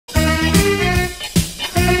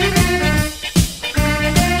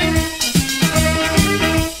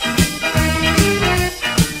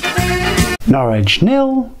Norwich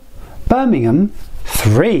 0, Birmingham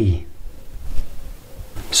 3.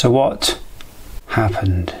 So what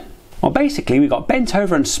happened? Well, basically we got bent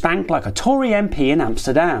over and spanked like a Tory MP in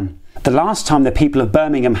Amsterdam. The last time the people of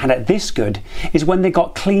Birmingham had it this good is when they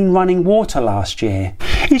got clean running water last year.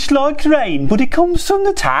 It's like rain, but it comes from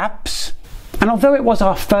the taps. And although it was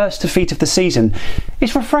our first defeat of the season,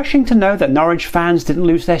 it's refreshing to know that Norwich fans didn't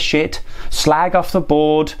lose their shit, slag off the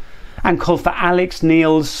board, and call for Alex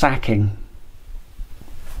Neil's sacking.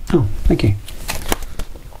 Oh, thank you.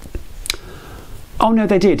 Oh no,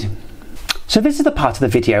 they did. So this is the part of the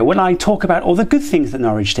video when I talk about all the good things that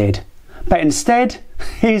Norwich did. But instead,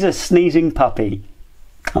 here's a sneezing puppy.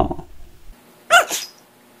 Oh.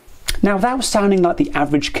 Now that was sounding like the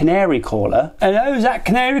average canary caller. Hello, is that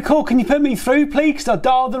canary call? Can you put me through, please? 'Cause I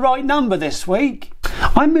dialed the right number this week.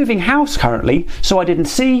 I'm moving house currently, so I didn't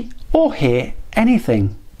see or hear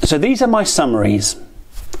anything. So these are my summaries.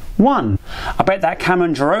 1. I bet that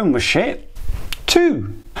Cameron Jerome was shit.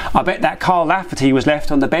 2. I bet that Carl Lafferty was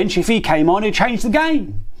left on the bench. If he came on, he'd change the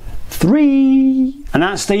game. 3. And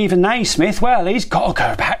that Stephen Naismith, well, he's got to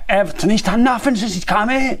go back to Everton. He's done nothing since he's come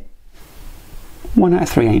here. 1 out of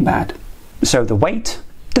 3 ain't bad. So the wait,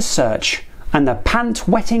 the search, and the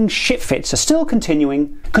pant-wetting shit-fits are still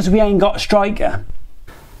continuing because we ain't got a striker.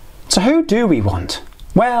 So who do we want?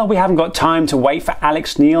 Well, we haven't got time to wait for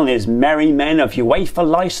Alex Neil and his merry men of UEFA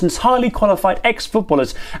licensed, highly qualified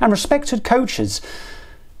ex-footballers and respected coaches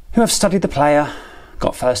who have studied the player,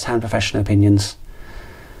 got first-hand professional opinions,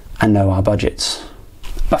 and know our budgets.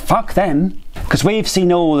 But fuck them, because we've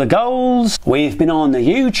seen all the goals, we've been on the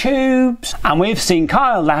YouTubes, and we've seen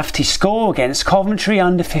Kyle Lafferty score against Coventry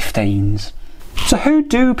under-15s. So who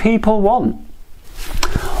do people want?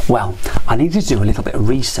 Well, I needed to do a little bit of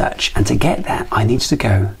research, and to get that I needed to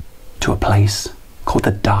go to a place called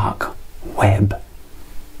the dark web.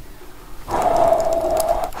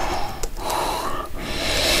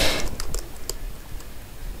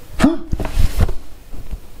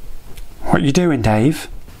 What are you doing, Dave?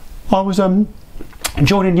 I was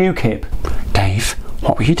joining UKIP. Dave,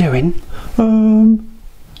 what were you doing?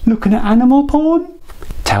 Looking at animal porn.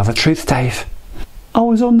 Tell the truth, Dave. I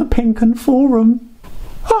was on the Pink 'Un forum.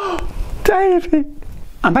 Oh, David.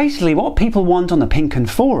 And basically what people want on the Pink 'Un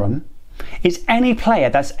forum is any player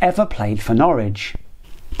that's ever played for Norwich.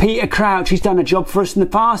 Peter Crouch, he's done a job for us in the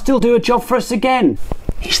past, he'll do a job for us again.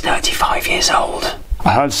 He's 35 years old.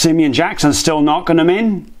 I heard Simeon Jackson's still knocking him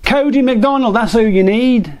in. Cody McDonald, that's who you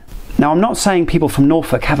need. Now, I'm not saying people from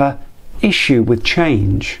Norfolk have an issue with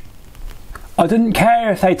change. I didn't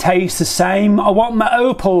care if they taste the same. I want my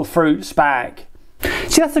opal fruits back.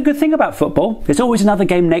 See, that's the good thing about football. There's always another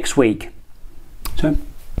game next week. So,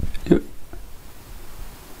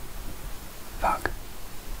 fuck.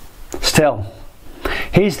 Still,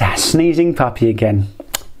 here's that sneezing puppy again.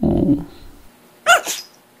 Oh.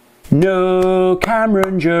 No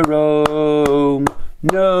Cameron Jerome.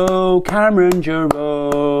 No Cameron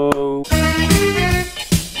Jerome.